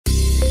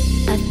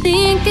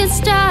think it's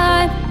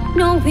time,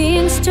 no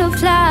wings to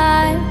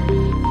fly.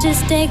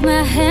 Just take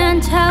my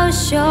hand, I'll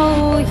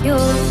show you.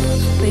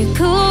 We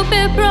could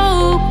be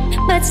broke,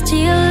 but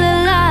still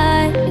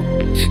alive.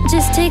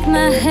 Just take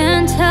my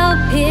hand, I'll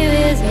be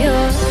with you.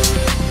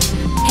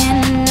 In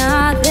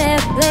another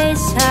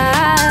place,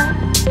 I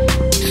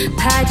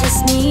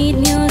just need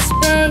new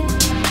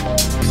space.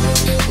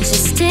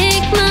 Just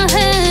take my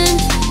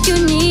hand, you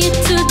need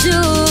to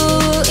do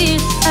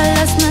it. I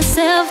lost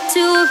myself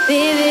to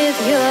be with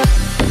you.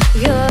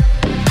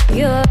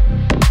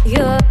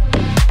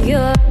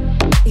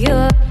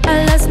 I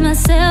lost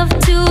myself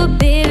to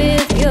be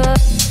with you.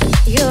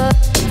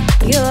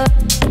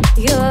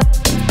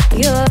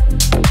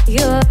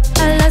 I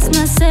lost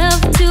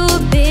myself to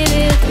be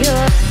with you.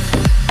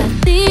 I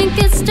think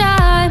it's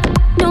time,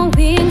 no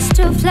wings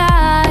to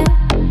fly.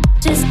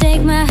 Just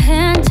take my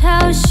hand,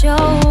 I'll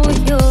show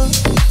you.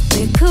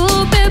 We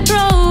could be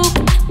broke,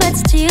 but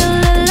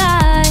still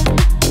alive.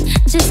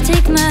 Just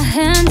take my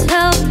hand,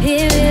 I'll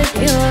be with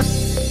you.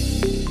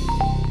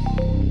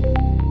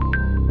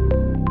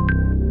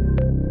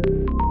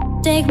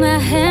 Take my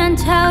hand,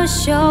 I'll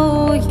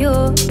show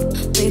you.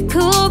 We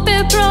could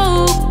be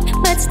broke,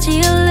 but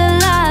still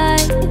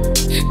alive.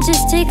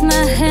 Just take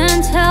my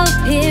hand, I'll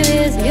be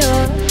with you.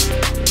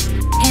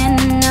 In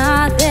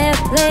another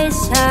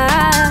place, I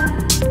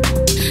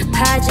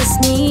just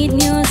need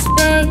new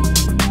space.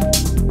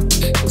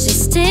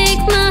 Just take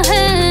my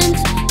hand,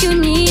 you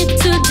need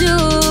to do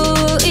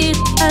it.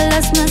 I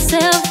lost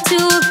myself to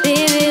be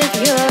with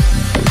you.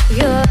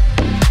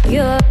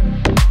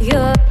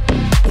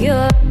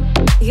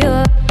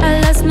 I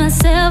lost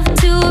myself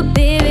to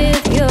be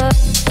with you.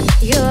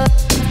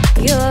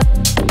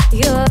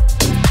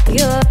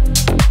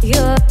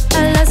 I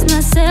lost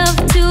myself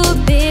to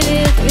be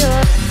with you.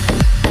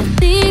 I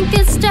think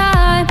it's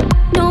time,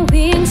 no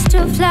wings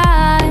to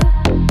fly.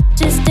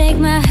 Just take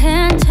my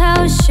hand,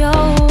 I'll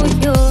show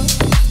you.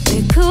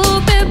 We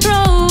could be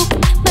broke,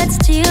 but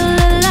still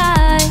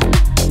alive.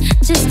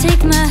 Just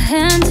take my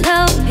hand,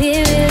 I'll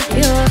be with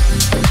you.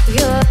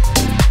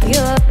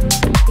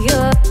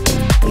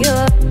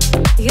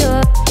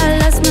 I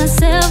lost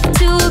myself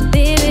to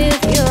be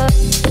with you.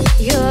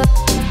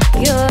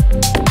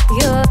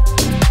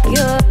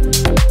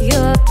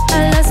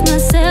 I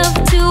lost myself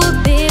to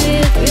be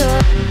with you.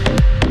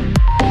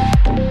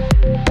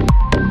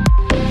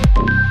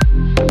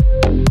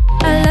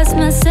 I lost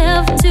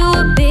myself to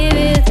be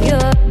with you.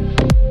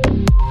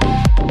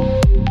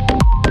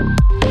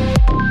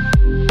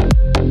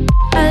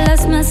 I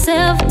lost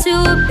myself to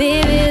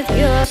be with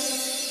you.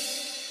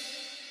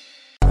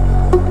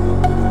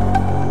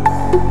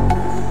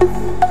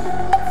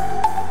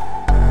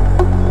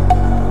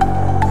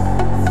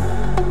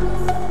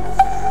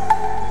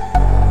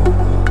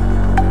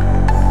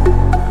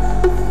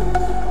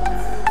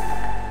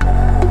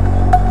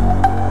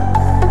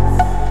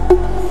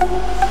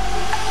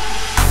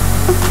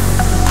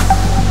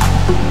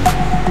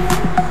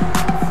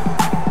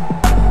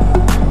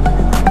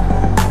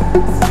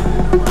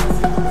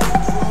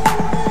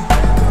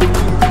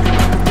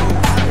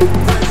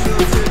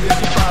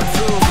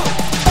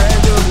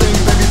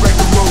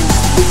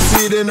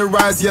 In her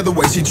eyes, yeah, the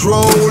way she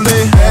drooling.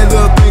 That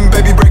little thing,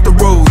 baby, break the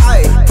rules.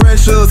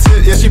 French little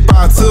tit, yeah, she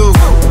pop too.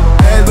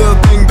 That little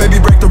thing, baby,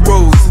 break the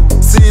rules.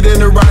 See it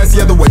in her eyes,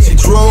 yeah, the way she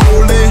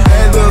drooling.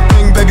 That little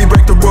thing, baby,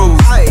 break the rules.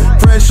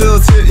 French little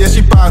tit, yeah,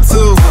 she pop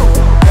too.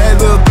 That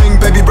little thing,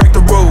 baby, break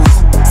the rules.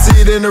 See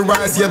it in her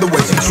eyes, yeah, the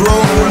way she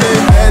drooling.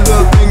 That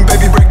little thing,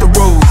 baby, break the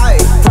rules.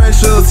 French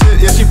little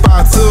tit, yeah, she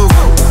pop too.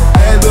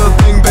 That little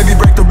thing, baby,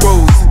 break the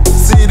rules.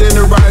 See it in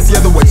her eyes,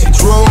 yeah, the way she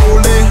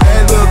drooling.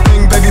 That little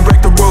thing, baby, break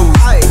the rules.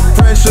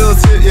 French little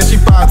tit, yeah, she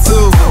pop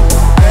too.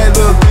 That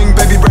little thing,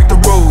 baby, break the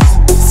rules.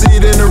 See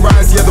it in her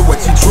eyes, yeah, the way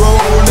she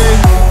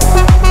drooling.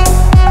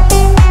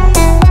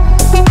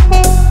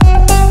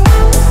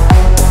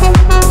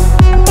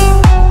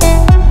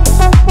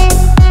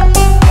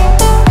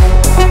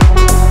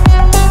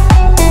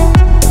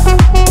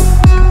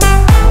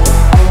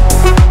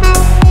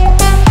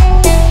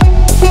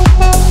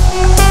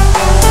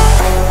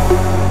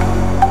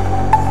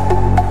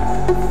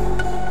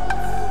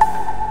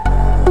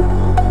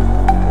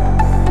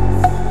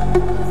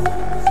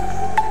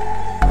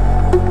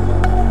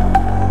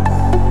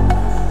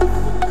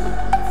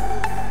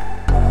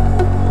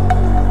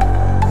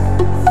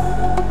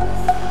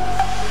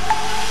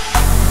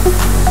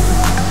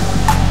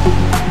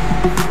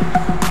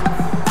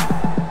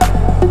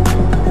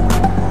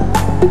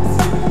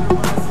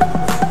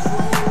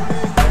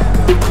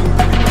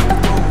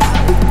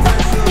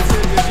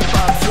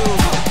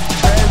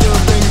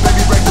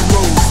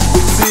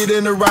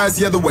 In her eyes,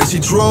 yeah, the way she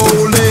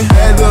drooling.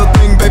 That little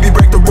thing, baby,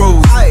 break the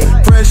rules.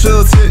 French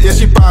little tit, yeah,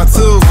 she pop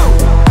too.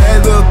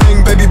 That little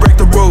thing, baby, break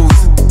the rules.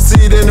 See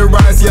it in her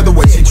eyes, yeah, the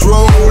way she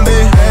drooling.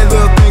 That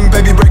little thing,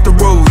 baby, break the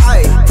rules.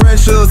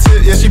 French little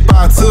tit, yeah, she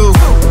pop too.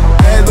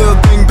 That little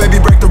thing,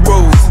 baby, break the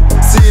rules.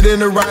 See it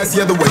in her eyes,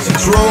 yeah, the way she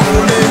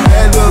drooling.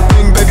 That little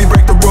thing, baby,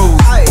 break the rules.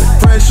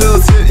 French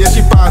little tit, yeah,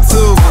 she pop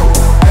too.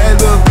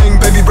 That little thing,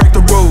 baby, break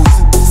the rules.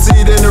 See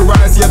it in her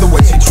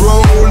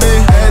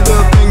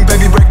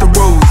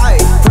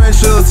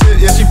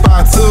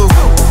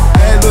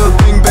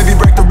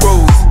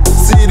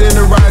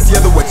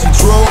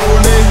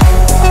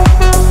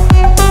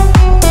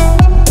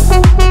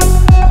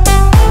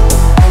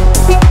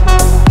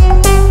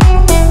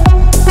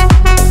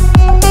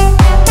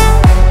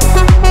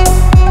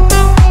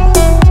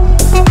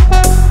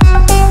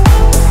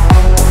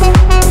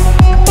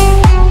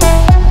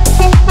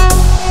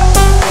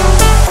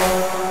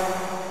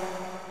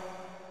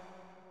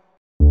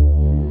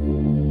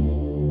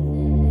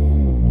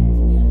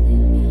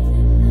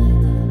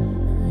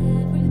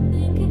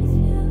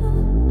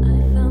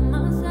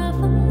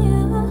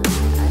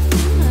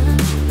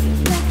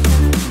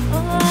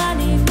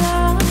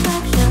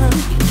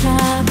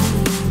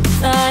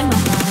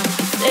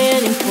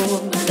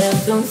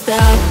don't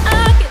stop.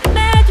 I can't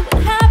imagine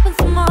what happens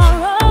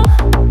tomorrow,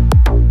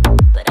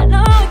 but I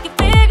know we can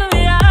figure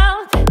it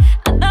out.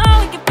 I know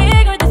we can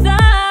figure this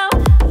out.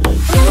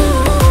 Ooh,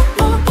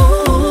 ooh, ooh,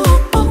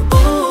 ooh,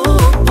 ooh,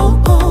 ooh,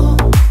 ooh.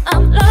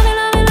 I'm loving,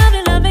 loving,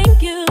 loving, loving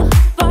you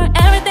for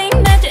everything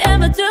that you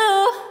ever do.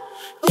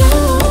 Ooh,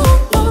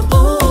 ooh,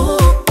 ooh,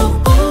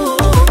 ooh, ooh,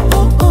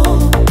 ooh,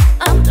 ooh.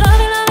 I'm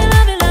loving, loving,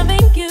 loving,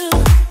 loving you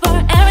for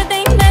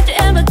everything that you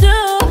ever do.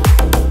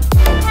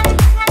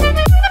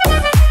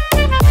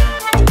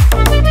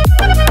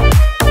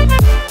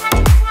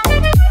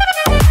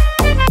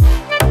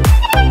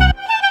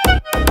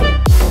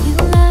 You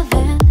love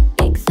and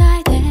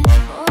excited.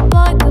 Oh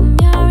boy, come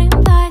you're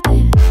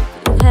invited.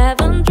 You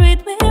haven't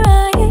treated me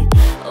right.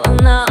 Oh,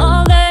 now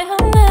all day,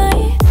 all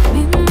night.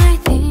 We might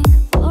think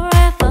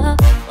forever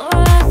for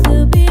us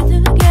to be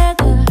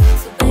together.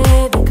 So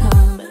baby,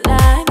 come and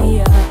light me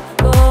up.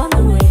 I'm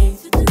gonna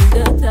raise you to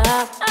the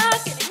top. I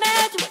can't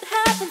imagine what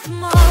happens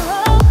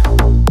tomorrow,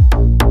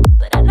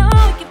 but I know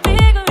we can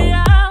figure it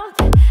out.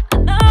 I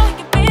know we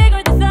can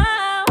figure this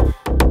out.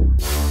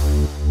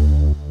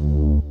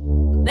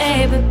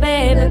 Baby,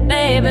 baby,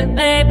 baby,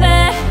 baby,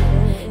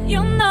 you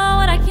know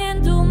what I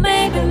can do.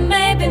 Maybe,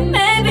 maybe,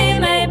 maybe,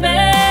 maybe,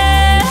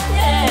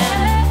 yeah.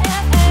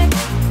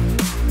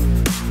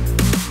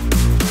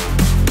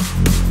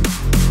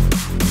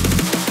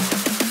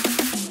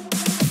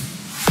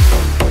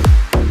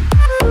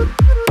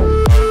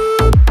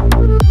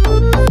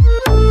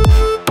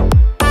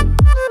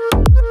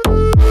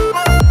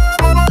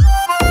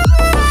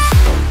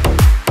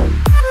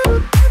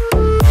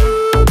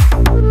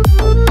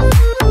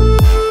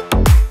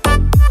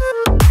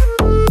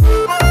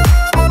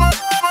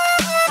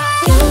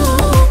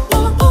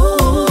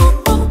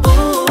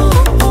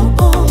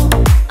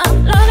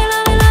 I'm loving,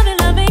 loving, loving,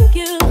 loving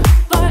you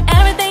for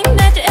everything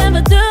that you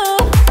ever do.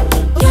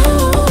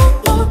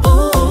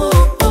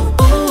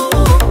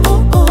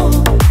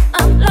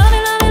 I'm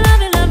loving, loving,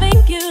 loving,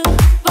 loving you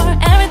for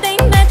everything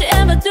that you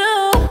ever do.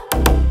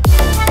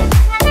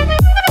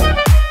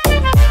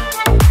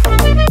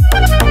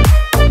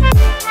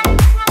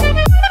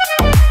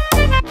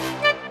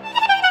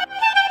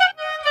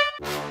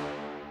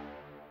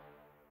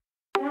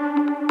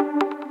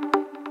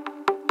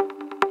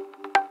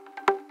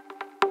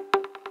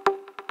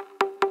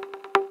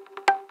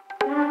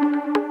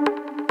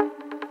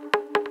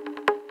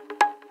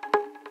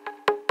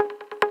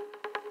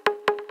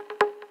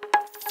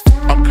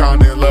 I'm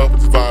kinda in love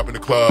with the vibe in the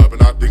club,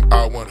 and I think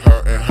I want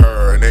her,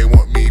 and they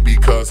want me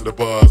because of the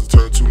buzz.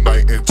 Turn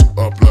tonight into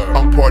a blur.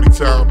 I'm party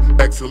town,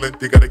 excellent.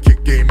 They got a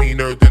kick game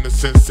meaner than the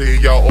sensei.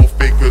 Y'all all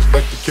fakers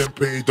like the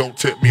campaign. Don't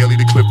tip me, I leave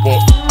the clip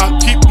off. I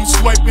keep them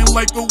swiping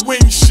like a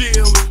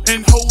windshield,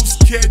 and hoes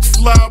catch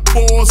fly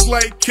balls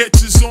like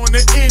catches on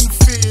the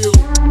infield.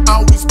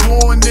 I was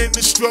born in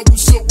the struggle,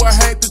 so I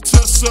had to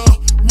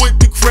tussle with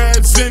the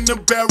crabs in the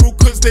barrel,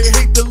 cause they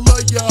hate the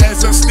lawyer.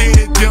 As I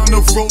stared down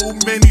the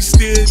road, many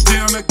stared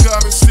down. I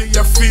gotta say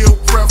I feel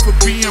proud for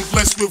being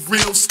blessed with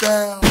real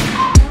style.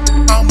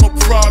 I'm a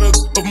product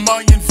of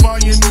my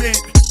environment,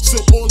 so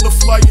all the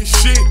flyer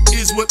shit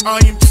is what I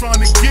am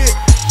trying to get.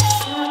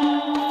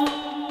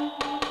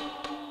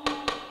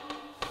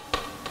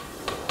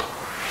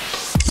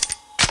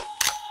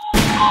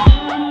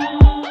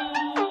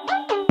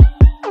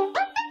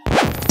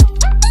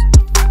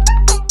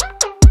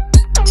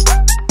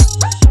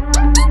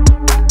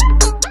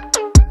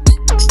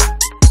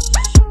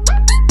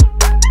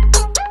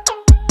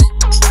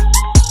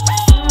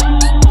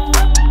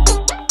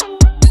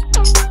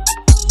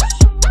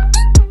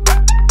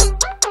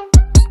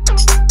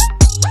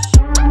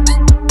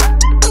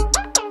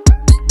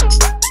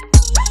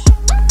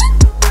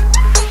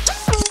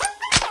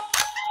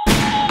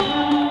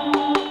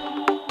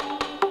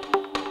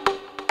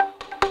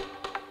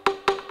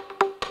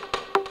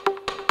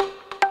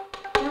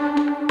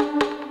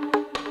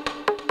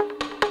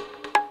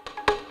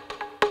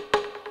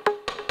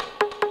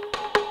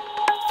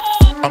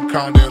 I'm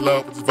kinda in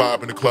love with the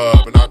vibe in the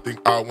club, and I think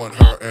I want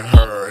her,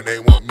 and they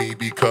want me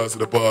because of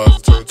the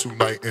buzz. Turn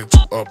tonight into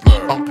a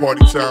blur. I'm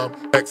party town,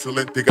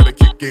 excellent. They got a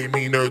kick game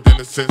meaner than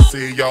the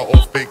sensei. Y'all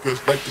all fakers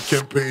like the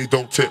campaign.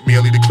 Don't tip me, I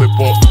leave the clip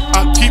off.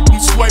 I keep them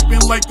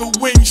swiping like a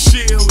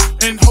windshield,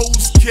 and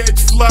hoes catch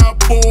fly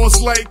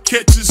balls like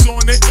catches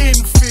on the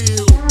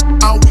infield.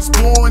 I was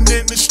born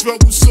in the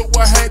struggle, so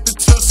I had to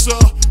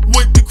tussle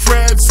with the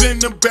crabs in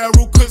the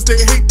barrel, cause they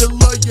hate the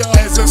lawyer.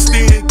 As I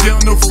stared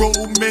down the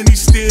road, many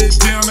stared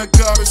down. I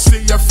gotta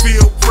say I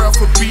feel proud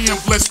for being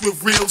blessed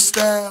with real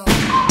style.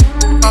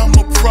 I'm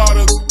a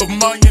product of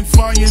my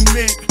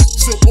environment,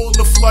 so all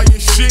the flyer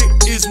shit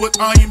is what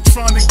I am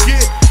trying to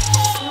get.